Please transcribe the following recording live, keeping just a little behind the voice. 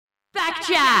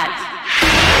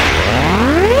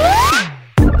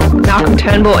Malcolm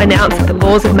Turnbull announced that the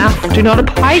laws of maths do not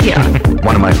apply here.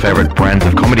 One of my favourite brands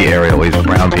of comedy aerial is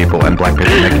brown people and black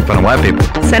people making fun of white people.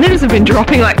 Senators have been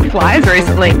dropping like flies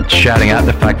recently. Shouting out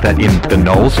the fact that in the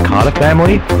Knowles Carter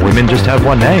family, women just have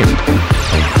one name.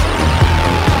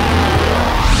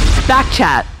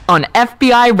 Backchat on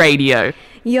FBI Radio.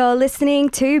 You're listening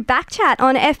to Backchat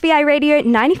on FBI Radio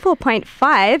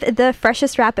 94.5, the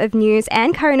freshest wrap of news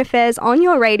and current affairs on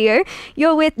your radio.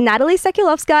 You're with Natalie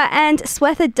Sekulovska and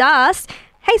Swetha Das.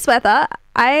 Hey, Swetha,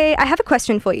 I have a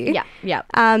question for you. Yeah.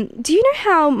 Do you know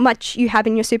how much you have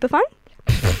in your super fund?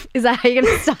 Is that how you're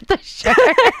going to start the show?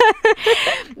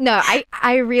 No,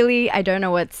 I don't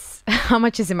know how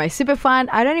much is in my super fund.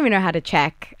 I don't even know how to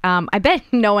check. I bet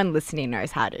no one listening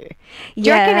knows how to. Do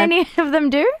you reckon any of them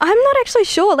do? I'm not actually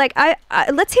sure.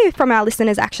 Let's hear from our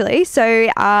listeners, actually.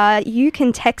 So you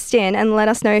can text in and let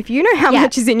us know if you know how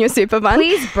much is in your super fund.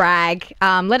 Please brag.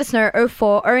 Let us know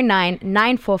 0409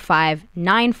 945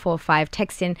 945.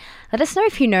 Text in. Let us know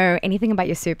if you know anything about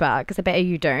your super, because I bet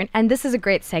you don't. And this is a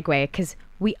great segue, because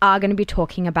we are going to be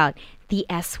talking about the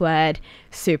S word,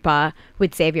 super,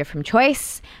 with Xavier from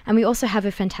Choice. And we also have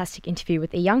a fantastic interview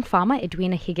with a young farmer,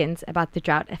 Edwina Higgins, about the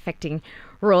drought affecting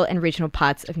rural and regional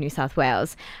parts of New South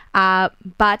Wales.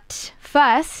 But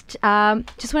first,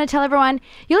 just want to tell everyone,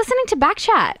 you're listening to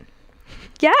Backchat.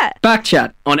 Yeah.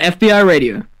 Backchat on FBI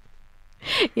Radio.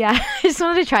 Yeah, I just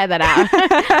wanted to try that out.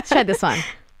 Let's try this one.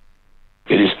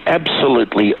 It is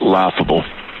absolutely laughable.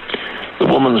 The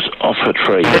woman's off her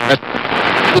tree.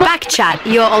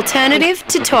 Backchat, your alternative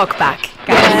to Talkback.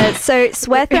 So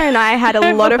Swetha and I had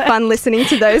a lot of fun listening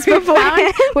to those before.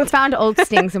 We've found old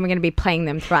stings and we're going to be playing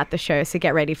them throughout the show, so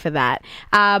get ready for that.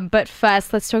 But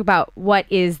first, let's talk about what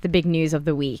is the big news of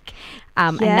the week.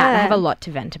 And Nat, I have a lot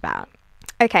to vent about.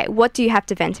 Okay, what do you have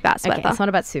to vent about, Swetha? Okay, it's not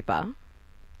about super.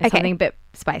 It's something a bit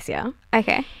spicier.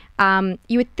 Okay.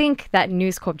 You would think that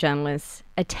News Corp journalists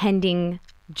attending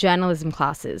journalism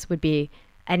classes would be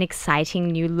an exciting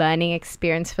new learning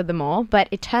experience for them all, but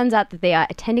it turns out that they are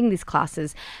attending these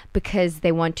classes because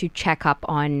they want to check up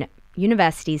on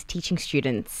universities teaching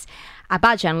students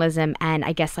about journalism and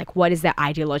I guess what is their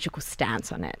ideological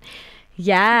stance on it.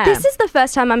 Yeah. This is the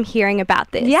first time I'm hearing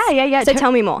about this. Yeah. So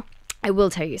tell me more. I will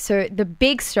tell you. So the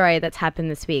big story that's happened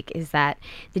this week is that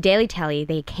the Daily Tally,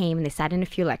 they came and they sat in a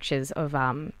few lectures of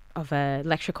a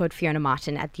lecturer called Fiona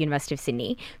Martin at the University of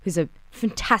Sydney, who's a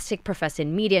fantastic professor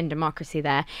in media and democracy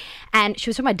there. And she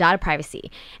was talking about data privacy.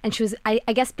 And she was, I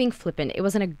guess, being flippant. It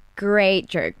wasn't a great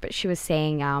joke, but she was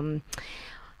saying,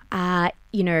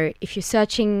 if you're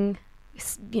searching,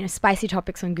 spicy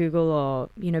topics on Google or,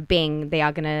 Bing, they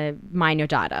are going to mine your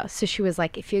data. So she was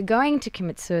like, if you're going to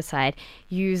commit suicide,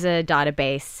 use a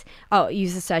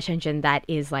search engine that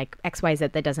is like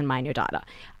XYZ that doesn't mine your data.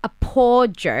 A poor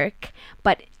joke,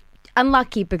 but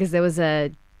unlucky because there was a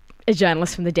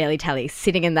journalist from the Daily Tally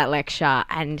sitting in that lecture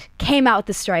and came out with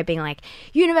the story being like,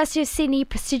 University of Sydney,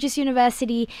 prestigious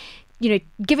university,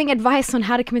 giving advice on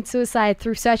how to commit suicide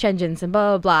through search engines and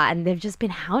blah, blah, blah. And they've just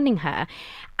been hounding her.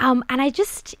 And I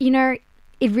just, it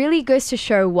really goes to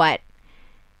show what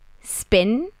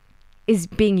spin is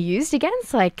being used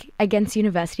against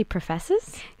university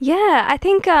professors. Yeah, I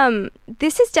think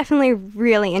this is definitely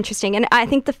really interesting. And I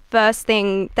think the first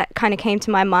thing that kind of came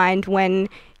to my mind when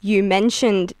you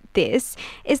mentioned this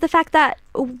is the fact that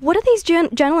what are these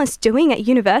journalists doing at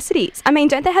universities? I mean,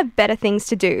 don't they have better things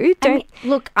to do?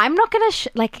 Look, I'm not going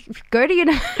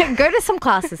to go to some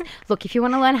classes. Look, if you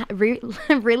want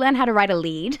to relearn how to write a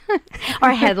lead or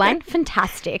a headline,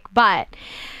 fantastic. But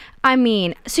I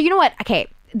mean, so you know what? Okay.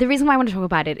 The reason why I want to talk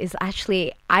about it is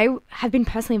actually I have been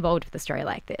personally involved with a story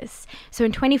like this. So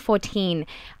in 2014,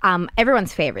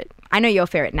 everyone's favorite, I know your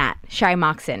favorite, Nat, Sherry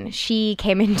Markson, she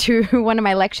came into one of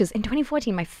my lectures in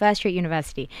 2014, my first year at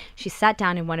university. She sat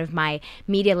down in one of my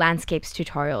media landscapes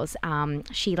tutorials.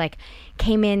 She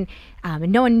came in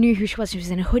and no one knew who she was. She was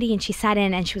in a hoodie and she sat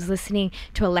in and she was listening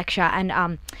to a lecture.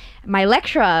 And my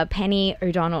lecturer, Penny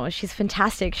O'Donnell, she's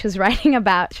fantastic. She was talking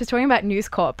about News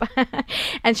Corp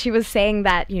and she was saying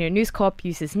that, News Corp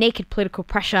uses naked political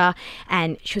pressure,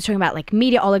 and she was talking about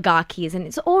media oligarchies, and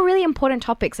it's all really important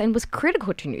topics, and was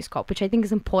critical to News Corp, which I think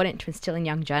is important to instill in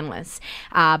young journalists.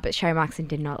 But Sherry Markson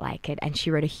did not like it, and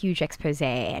she wrote a huge expose,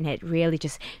 and it really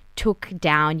just took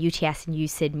down UTS and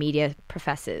USyd media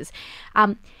professors.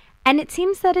 And it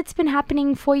seems that it's been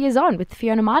happening 4 years on with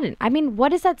Fiona Martin. I mean, what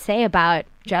does that say about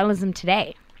journalism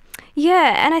today?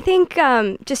 Yeah, and I think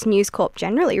just News Corp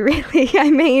generally, really. I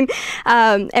mean,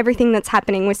 everything that's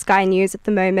happening with Sky News at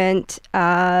the moment.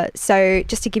 So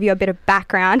just to give you a bit of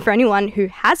background for anyone who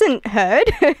hasn't heard,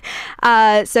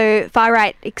 so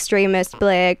far-right extremist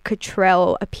Blair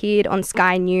Cottrell appeared on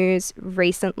Sky News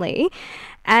recently.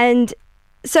 And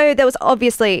so there was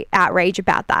obviously outrage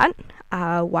about that.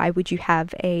 Why would you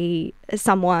have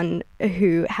someone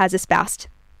who has espoused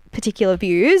particular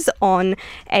views on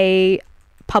a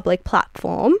public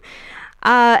platform?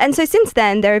 And so since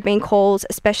then, there have been calls,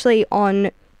 especially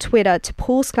on Twitter, to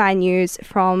pull Sky News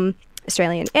from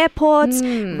Australian airports,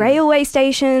 railway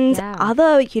stations,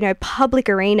 other, public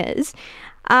arenas.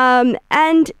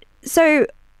 And so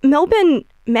Melbourne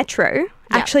Metro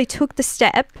actually took the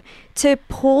step to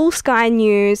pull Sky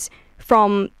News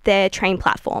from their train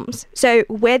platforms. So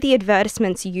where the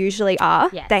advertisements usually are,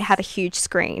 they have a huge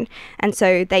screen. And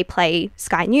so they play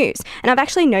Sky News. And I've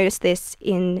actually noticed this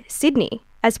in Sydney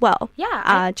as well.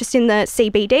 Just in the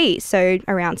CBD. So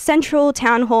around Central,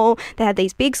 Town Hall, they have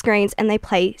these big screens and they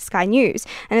play Sky News.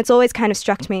 And it's always kind of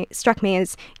struck me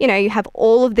as, you have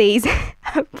all of these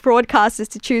broadcasters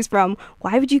to choose from.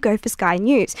 Why would you go for Sky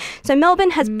News? So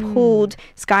Melbourne has pulled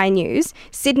Sky News.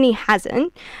 Sydney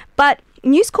hasn't. But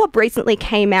News Corp recently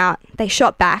came out, they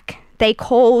shot back, they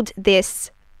called this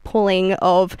pulling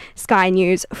of Sky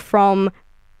News from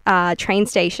train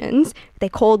stations, they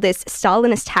called this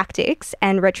Stalinist tactics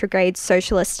and retrograde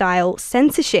socialist style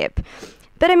censorship.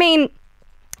 But I mean,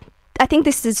 I think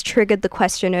this has triggered the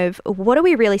question of what are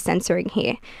we really censoring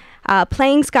here?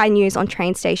 Playing Sky News on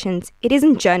train stations, it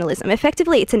isn't journalism.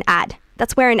 Effectively, it's an ad.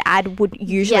 That's where an ad would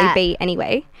usually be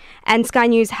anyway. And Sky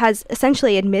News has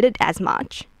essentially admitted as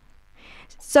much.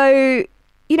 So,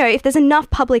 if there's enough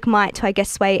public might to, I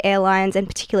guess, sway airlines and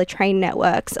particular train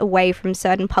networks away from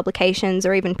certain publications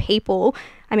or even people,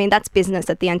 I mean, that's business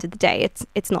at the end of the day.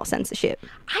 It's not censorship.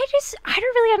 I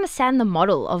don't really understand the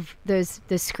model of the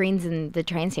screens in the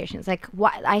train stations. Like,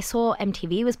 what I saw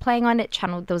MTV was playing on it.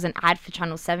 There was an ad for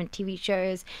Channel 7 TV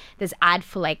shows. There's ad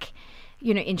for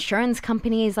insurance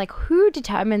companies. Like, who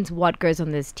determines what goes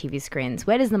on those TV screens?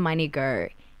 Where does the money go?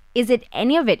 Is it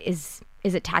any of it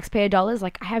is it taxpayer dollars?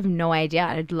 Like, I have no idea.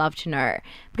 I'd love to know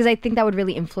because I think that would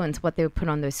really influence what they would put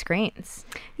on those screens.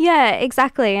 Yeah,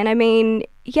 exactly. And I mean,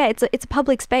 it's a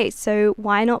public space, so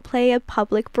why not play a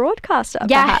public broadcaster?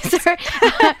 Perhaps? So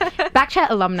Backchat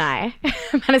alumni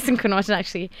Madison Connaughton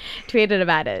actually tweeted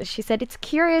about it. She said, "It's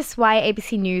curious why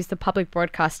ABC News, the public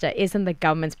broadcaster, isn't the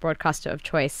government's broadcaster of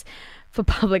choice for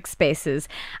public spaces."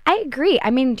 I agree.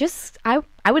 I mean,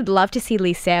 I would love to see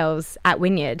Lee Sales at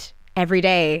Wynyard every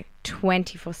day,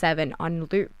 24/7 on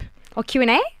loop. Or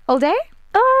Q&A all day?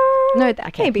 No,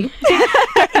 okay. Maybe.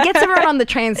 It gets everyone on the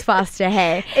trains faster,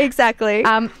 hey? Exactly.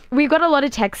 We've got a lot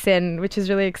of texts in, which is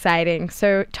really exciting.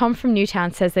 So Tom from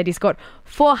Newtown says that he's got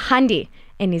 400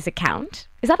 in his account.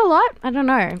 Is that a lot? I don't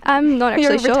know. I'm not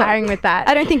actually sure. You're retiring with that.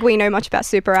 I don't think we know much about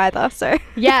super either, so.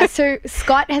 Yeah, so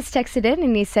Scott has texted in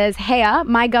and he says, "Hey,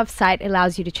 my Gov site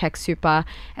allows you to check super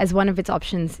as one of its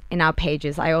options in our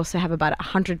pages. I also have about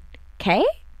 100K.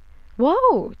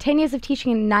 Whoa, 10 years of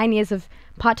teaching and 9 years of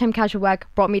part-time casual work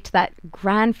brought me to that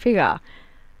grand figure."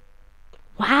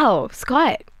 Wow,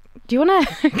 Scott, do you want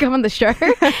to come on the show?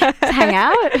 Just hang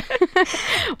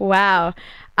out? Wow.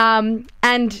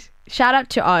 And shout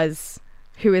out to Oz,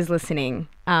 who is listening.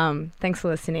 Thanks for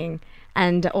listening.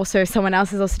 And also someone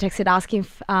else has also texted asking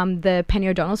if the Penny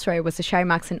O'Donnell story was the Sherry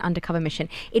Markson undercover mission.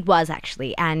 It was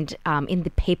actually. And in the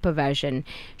paper version,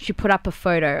 she put up a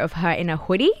photo of her in a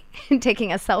hoodie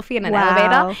taking a selfie in an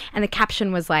elevator. And the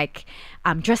caption was like,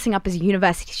 dressing up as a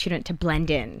university student to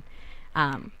blend in.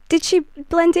 Did she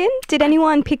blend in? Did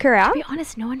anyone pick her out? To be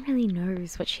honest, no one really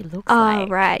knows what she looks like. Oh,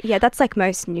 right. Yeah, that's like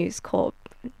most News Corp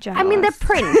journalists. I mean, they're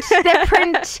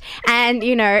print. And,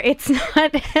 it's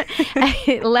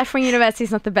not, left-wing university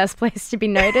is not the best place to be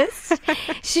noticed.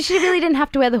 She really didn't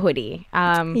have to wear the hoodie.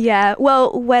 Yeah,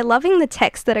 well, we're loving the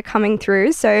texts that are coming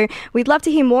through, so we'd love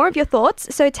to hear more of your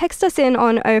thoughts. So text us in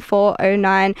on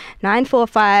 0409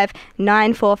 945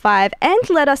 945 and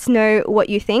let us know what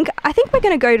you think. I think we're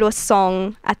going to go to a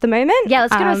song at the moment. Yeah,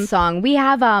 let's go to a song. We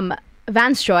have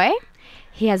Vance Joy.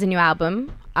 He has a new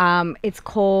album. It's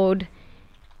called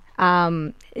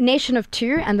Nation of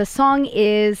Two, and the song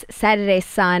is Saturday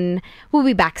Sun. We'll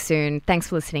be back soon. Thanks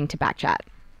for listening to Backchat.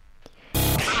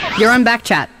 You're on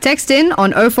Backchat. Text in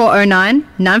on 0409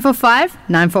 945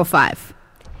 945.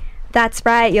 That's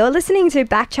right. You're listening to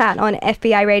Backchat on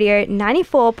FBI Radio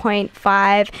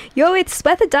 94.5. You're with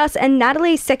Swetha Dus and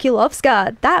Natalie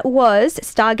Sekulovska. That was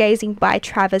Stargazing by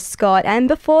Travis Scott. And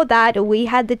before that, we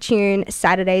had the tune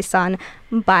Saturday Sun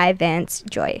by Vance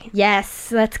Joy.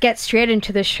 Yes, let's get straight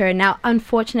into the show. Now,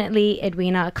 unfortunately,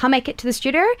 Edwina can't make it to the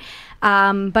studio,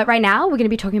 but right now we're going to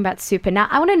be talking about super. Now,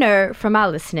 I want to know from our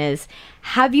listeners,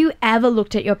 have you ever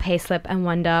looked at your payslip and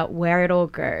wonder where it all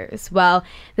goes? Well,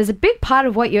 there's a big part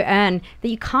of what you earn that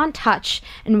you can't touch,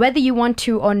 and whether you want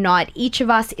to or not, each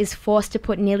of us is forced to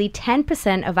put nearly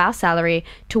 10% of our salary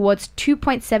towards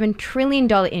 $2.7 trillion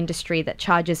industry that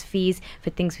charges fees for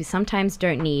things we sometimes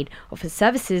don't need or for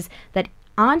services that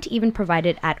aren't even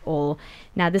provided at all.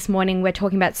 Now, this morning we're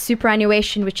talking about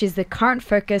superannuation, which is the current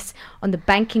focus on the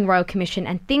Banking Royal Commission,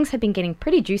 and things have been getting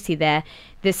pretty juicy there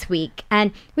this week.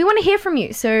 And we want to hear from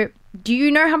you. So do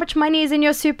you know how much money is in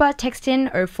your super? Text in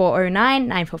 0409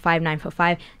 945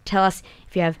 945. Tell us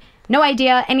if you have no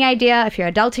idea, any idea, if you're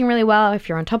adulting really well, if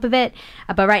you're on top of it.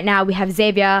 But right now we have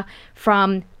Xavier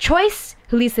from Choice,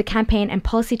 who leads the campaign and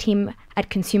policy team at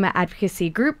consumer advocacy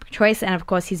group Choice, and of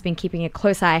course he's been keeping a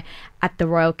close eye at the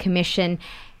Royal Commission.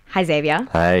 Hi Xavier.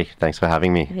 Hey, thanks for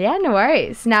having me. Yeah, no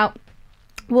worries. Now,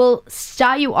 we'll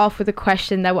start you off with a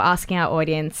question that we're asking our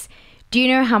audience. Do you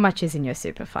know how much is in your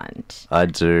super fund? I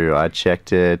do. I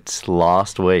checked it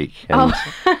last week. And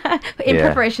in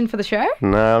preparation for the show?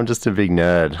 No, I'm just a big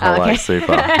nerd. I like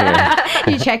super. Yeah.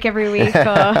 You check every week?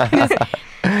 Or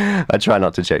I try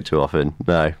not to check too often,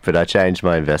 no. But I changed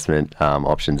my investment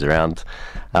options around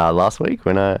last week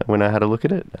when I had a look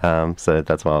at it. So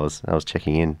that's why I was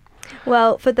checking in.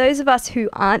 Well, for those of us who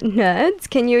aren't nerds,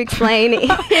 can you explain?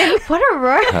 What a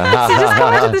roast! Just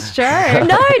come into the show.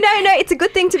 No. It's a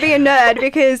good thing to be a nerd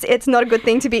because it's not a good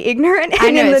thing to be ignorant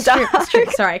and in the dark. It's true.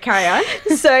 Sorry, carry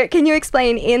on. So, can you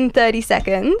explain in 30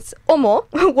 seconds or more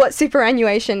what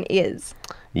superannuation is?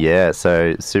 Yeah,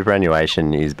 so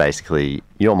superannuation is basically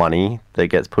your money that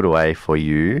gets put away for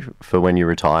you for when you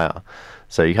retire.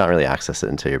 So you can't really access it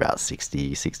until you're about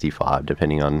 60, 65,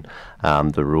 depending on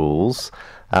the rules.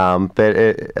 But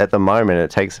at the moment,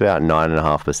 it takes about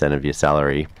 9.5% of your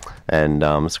salary and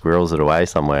squirrels it away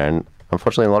somewhere. And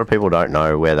unfortunately, a lot of people don't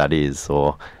know where that is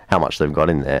or how much they've got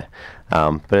in there.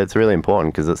 But it's really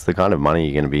important because it's the kind of money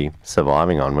you're going to be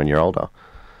surviving on when you're older.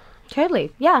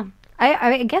 Totally, yeah.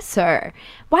 I guess so.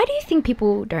 Why do you think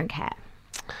people don't care?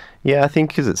 Yeah, I think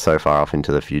because it's so far off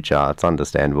into the future, it's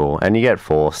understandable. And you get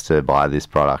forced to buy this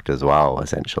product as well,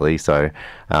 essentially. So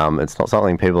it's not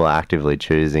something people are actively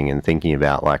choosing and thinking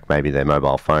about, like maybe their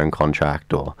mobile phone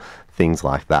contract or things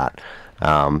like that.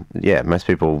 Most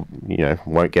people,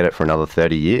 won't get it for another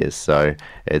 30 years. So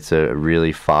it's a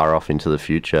really far off into the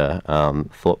future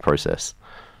thought process.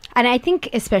 And I think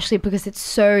especially because it's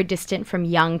so distant from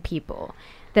young people,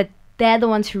 that they're the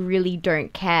ones who really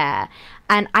don't care.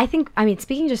 And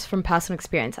speaking just from personal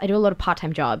experience, I do a lot of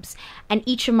part-time jobs, and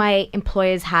each of my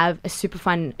employers have a super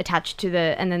fund attached to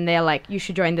and then they're like, you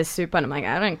should join this super. And I'm like,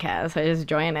 I don't care. So I just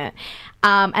join it.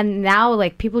 And now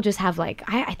people just have I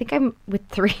think I'm with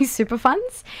 3 super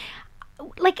funds.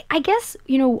 I guess,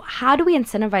 how do we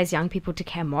incentivize young people to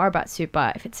care more about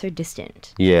super if it's so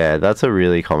distant? Yeah, that's a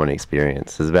really common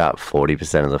experience. There's about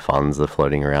 40% of the funds that are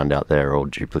floating around out there are all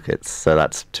duplicates. So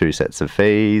that's 2 sets of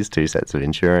fees, 2 sets of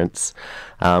insurance.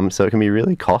 So it can be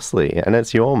really costly, and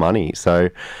it's your money. So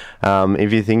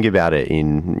if you think about it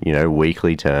in,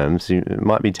 weekly terms, you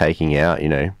might be taking out,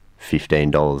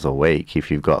 $15 a week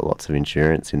if you've got lots of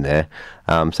insurance in there.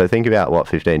 So think about what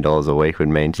 $15 a week would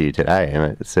mean to you today,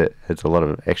 and it's a lot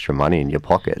of extra money in your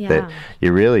pocket that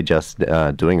you're really just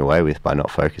doing away with by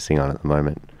not focusing on at the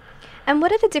moment. And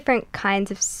what are the different kinds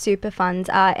of super funds?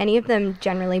 Are any of them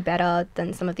generally better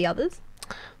than some of the others?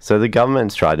 So the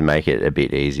government's tried to make it a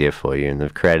bit easier for you, and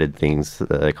they've created things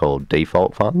that they call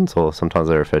default funds, or sometimes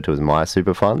they're referred to as my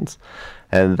super funds,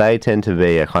 and they tend to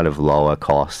be a kind of lower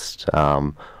cost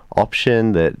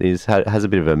option that has a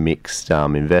bit of a mixed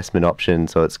investment option,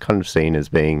 so it's kind of seen as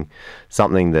being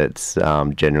something that's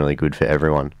generally good for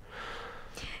everyone.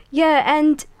 Yeah,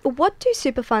 and what do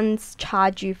super funds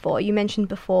charge you for? You mentioned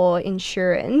before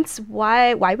insurance.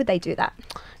 Why would they do that?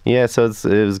 Yeah, so it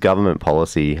was government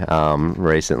policy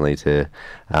recently to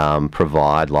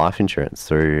provide life insurance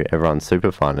through everyone's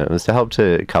super fund. It was to help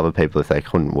to cover people if they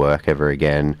couldn't work ever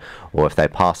again, or if they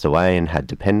passed away and had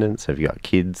dependents, so if you've got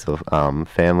kids or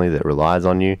family that relies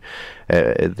on you.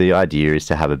 The idea is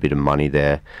to have a bit of money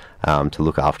there to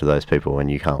look after those people when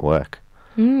you can't work.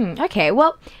 Okay,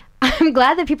 well, I'm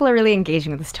glad that people are really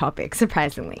engaging with this topic,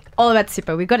 surprisingly. All about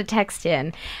super. We got a text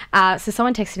in. So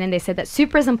someone texted in, they said that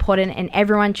super is important and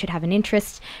everyone should have an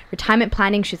interest. Retirement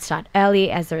planning should start early,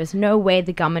 as there is no way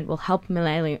the government will help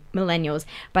millennials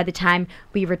by the time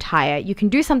we retire. You can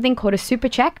do something called a super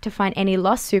check to find any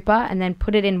lost super and then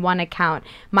put it in one account.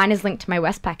 Mine is linked to my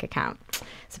Westpac account.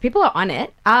 So people are on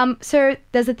it. So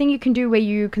there's a thing you can do where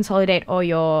you consolidate all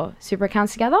your super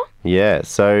accounts together. Yeah,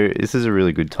 so this is a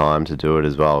really good time to do it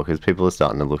as well because people are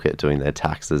starting to look at doing their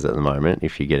taxes at the moment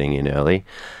if you're getting in early.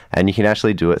 And you can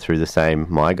actually do it through the same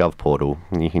MyGov portal.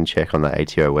 And you can check on the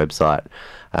ATO website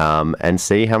and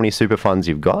see how many super funds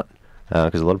you've got.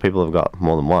 Because a lot of people have got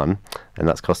more than one, and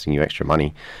that's costing you extra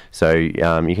money. So you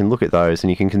can look at those,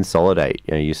 and you can consolidate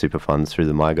your super funds through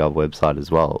the MyGov website as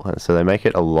well. So they make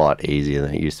it a lot easier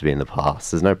than it used to be in the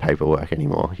past. There's no paperwork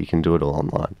anymore. You can do it all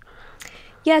online.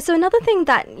 Yeah, so another thing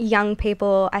that young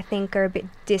people, I think, are a bit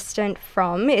distant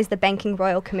from is the Banking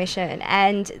Royal Commission.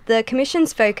 And the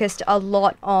Commission's focused a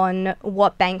lot on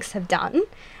what banks have done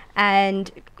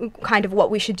and kind of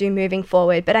what we should do moving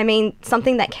forward. But I mean,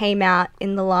 something that came out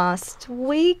in the last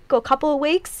week or couple of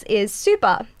weeks is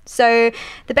super. So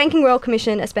the Banking Royal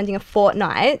Commission are spending a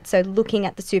fortnight, so looking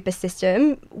at the super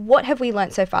system. What have we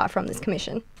learnt so far from this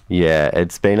commission? Yeah,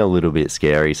 it's been a little bit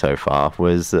scary so far.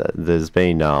 There's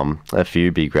been a few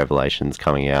big revelations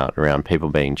coming out around people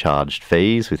being charged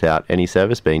fees without any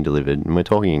service being delivered. And we're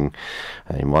talking,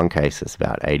 in one case, it's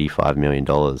about $85 million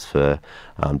for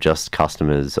just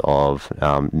customers of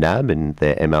NAB and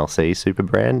their MLC super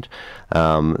brand.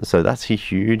 So that's a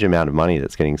huge amount of money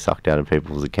that's getting sucked out of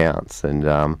people's accounts and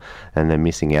they're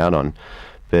missing out on.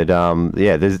 But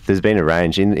yeah, there's been a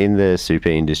range. In the super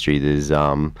industry,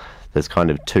 there's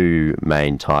kind of two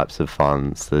main types of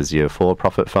funds. There's your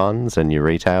for-profit funds and your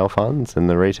retail funds, and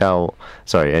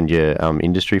your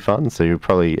industry funds. So you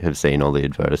probably have seen all the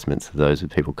advertisements of those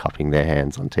with people cupping their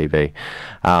hands on TV.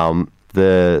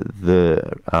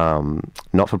 The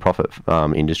not-for-profit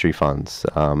industry funds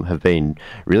have been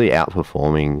really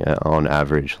outperforming on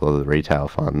average a lot of the retail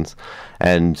funds.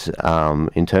 And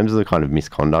in terms of the kind of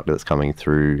misconduct that's coming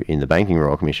through in the Banking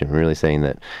Royal Commission, we're really seeing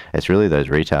that it's really those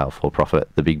retail for-profit,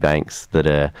 the big banks that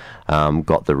are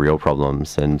got the real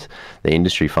problems, and the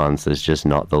industry funds, there's just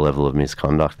not the level of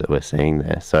misconduct that we're seeing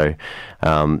there. So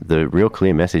the real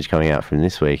clear message coming out from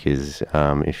this week is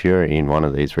if you're in one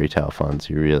of these retail funds,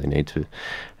 you really need to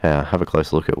have a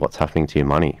close look at what's happening to your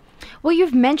money. Well,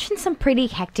 you've mentioned some pretty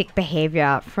hectic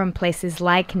behaviour from places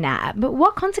like NAB, but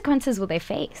what consequences will they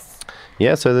face?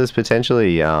 Yeah, so there's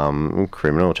potentially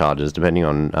criminal charges depending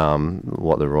on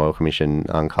what the Royal Commission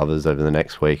uncovers over the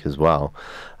next week as well.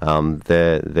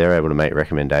 They're able to make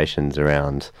recommendations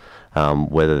around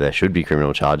whether there should be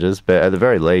criminal charges, but at the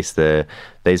very least,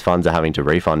 these funds are having to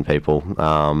refund people.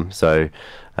 So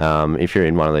if you're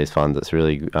in one of these funds, it's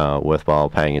really worthwhile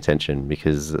paying attention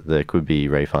because there could be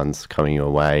refunds coming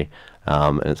your way,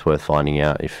 and it's worth finding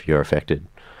out if you're affected.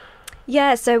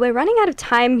 Yeah, so we're running out of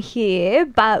time here,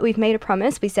 but we've made a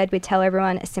promise. We said we'd tell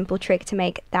everyone a simple trick to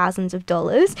make thousands of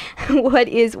dollars. What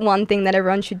is one thing that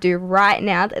everyone should do right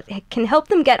now that can help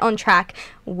them get on track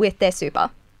with their super?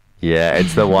 Yeah,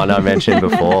 it's the one I mentioned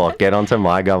before. Get onto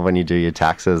MyGov when you do your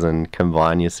taxes and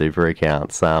combine your super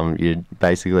accounts. You're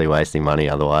basically wasting money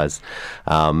otherwise.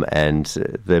 And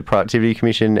the Productivity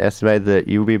Commission estimated that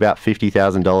you'll be about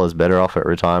 $50,000 better off at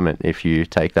retirement if you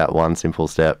take that one simple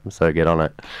step. So get on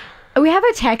it. We have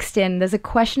a text in. There's a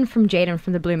question from Jaden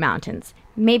from the Blue Mountains.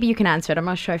 Maybe you can answer it. I'm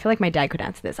not sure. I feel like my dad could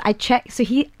answer this. I checked. So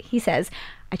he says,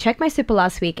 I checked my super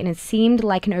last week and it seemed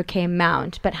like an okay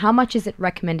amount, but how much is it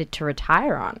recommended to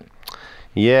retire on?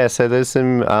 Yeah, so there's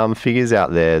some figures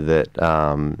out there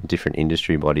that different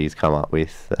industry bodies come up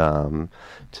with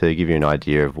to give you an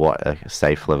idea of what a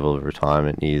safe level of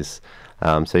retirement is.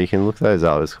 So you can look those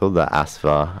up. It's called the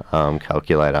ASFA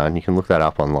calculator, and you can look that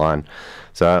up online.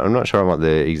 So I'm not sure what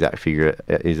the exact figure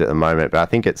is at the moment, but I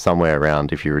think it's somewhere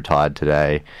around, if you retired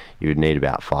today, you would need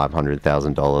about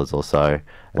 $500,000 or so.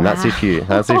 And wow. that's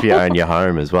if you own your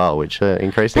home as well, which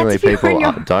increasingly people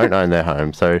don't own their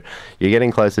home. So you're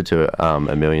getting closer to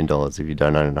 $1 million if you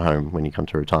don't own a home when you come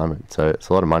to retirement. So it's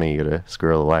a lot of money you got to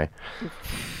squirrel away.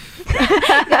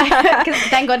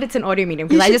 Thank God it's an audio medium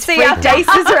because I just see our faces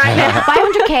right now.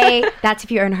 500k. That's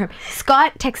if you own a home.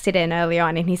 Scott texted in early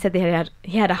on and he said that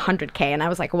he had 100k, and I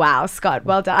was like, wow, Scott,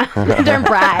 well done. Don't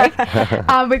brag.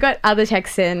 We got other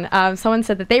texts in. Someone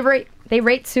said that they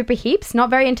rate super heaps. Not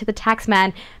very into the tax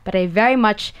man, but I very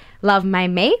much love my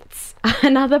mates.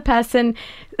 Another person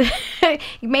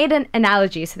made an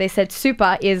analogy. So they said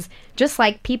super is just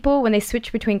like people when they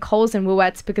switch between Coles and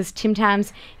Woolworths because Tim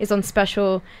Tams is on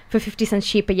special for 50 cents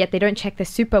cheaper, yet they don't check their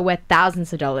super worth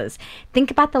thousands of dollars. Think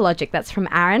about the logic. That's from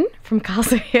Aaron from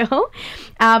Castle Hill.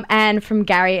 And from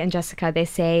Gary and Jessica, they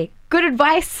say, good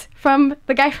advice from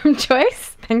the guy from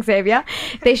Choice. Thanks, Xavier.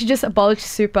 They should just abolish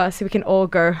super so we can all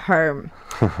go home.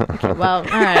 Okay, well, all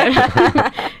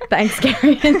right. Thanks,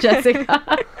 Gary and Jessica.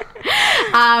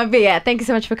 But yeah, thank you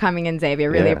so much for coming in,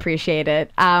 Xavier. Really appreciate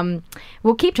it.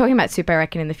 We'll keep talking about super, I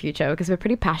reckon, in the future because we're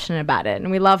pretty passionate about it.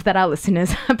 And we love that our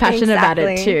listeners are passionate about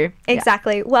it too.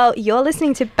 Exactly. Yeah. Well, you're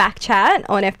listening to Backchat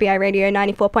on FBI Radio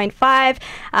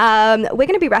 94.5. We're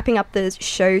going to be wrapping up the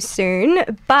show soon,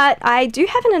 but I do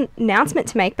have an announcement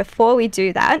to make before we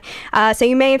do that. So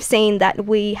you may have seen that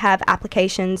we have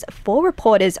applications for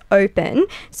reporters open.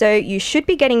 So you should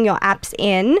be getting your apps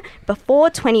in before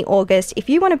 20 August. If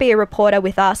you want to be a reporter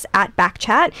with us at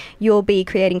Backchat, you'll be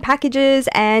creating packages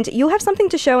and you'll have something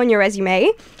to show on your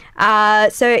resume.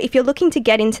 So if you're looking to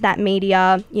get into that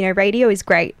media, radio is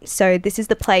great. So this is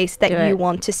the place that you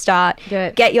want to start.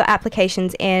 Get your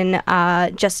applications in.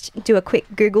 Just do a quick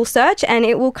Google search and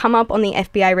it will come up on the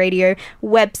FBI Radio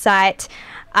website.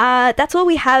 That's all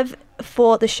we have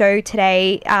for the show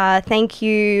today. Thank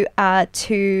you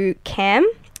to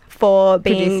Cam for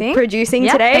producing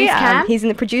today. Thanks, Cam. He's in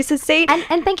the producer's seat.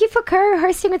 And thank you for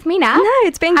co-hosting with me now. No,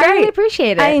 it's been great. I really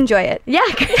appreciate it. I enjoy it.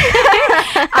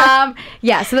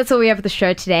 Yeah. So that's all we have for the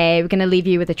show today. We're going to leave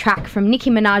you with a track from Nicki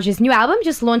Minaj's new album,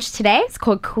 just launched today. It's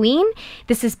called Queen.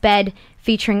 This is Bed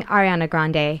featuring Ariana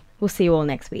Grande. We'll see you all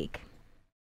next week.